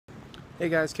Hey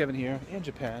guys, Kevin here in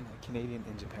Japan, a Canadian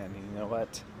in Japan. And you know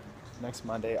what? Next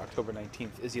Monday, October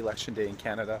 19th, is Election Day in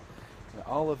Canada. And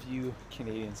all of you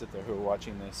Canadians out there who are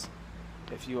watching this,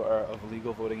 if you are of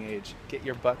legal voting age, get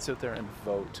your butts out there and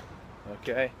vote.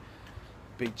 Okay?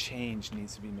 Big change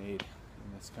needs to be made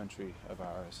in this country of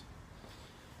ours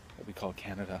that we call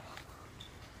Canada.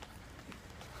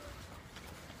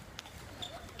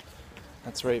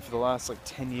 That's right, for the last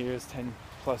 10 years, 10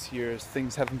 plus years,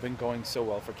 things haven't been going so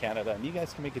well for Canada, and you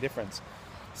guys can make a difference.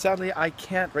 Sadly, I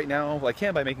can't right now, well, I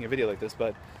can by making a video like this,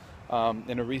 but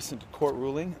in a recent court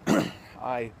ruling,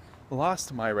 I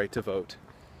lost my right to vote.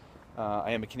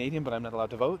 I am a Canadian, but I'm not allowed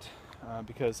to vote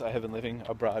because I have been living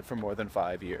abroad for more than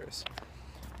 5 years.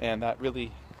 And that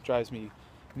really drives me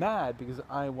mad because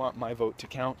I want my vote to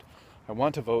count. I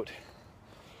want to vote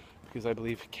because I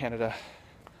believe Canada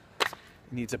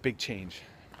needs a big change.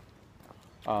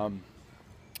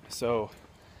 So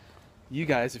you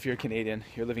guys, if you're Canadian,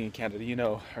 you're living in Canada, you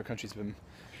know our country's been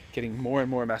getting more and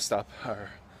more messed up. Our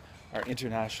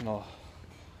international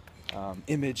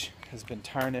image has been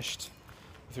tarnished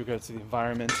with regards to the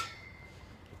environment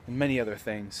and many other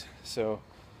things. So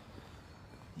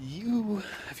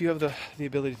if you have the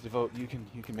ability to vote, you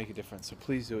can make a difference. So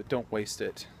please do it. Don't waste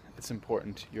it. It's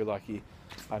important. You're lucky.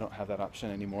 I don't have that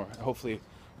option anymore. Hopefully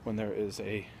when there is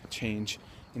a change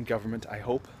in government, I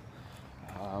hope,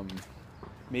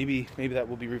 maybe that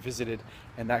will be revisited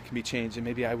and that can be changed, and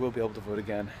maybe I will be able to vote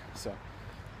again. So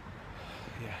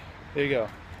yeah, there you go.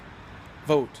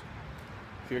 Vote.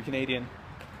 If you're a Canadian,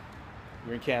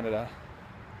 you're in Canada,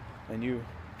 and you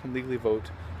can legally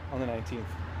vote on the 19th.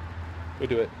 Go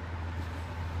do it.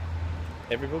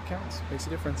 Every vote counts. Makes a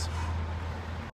difference.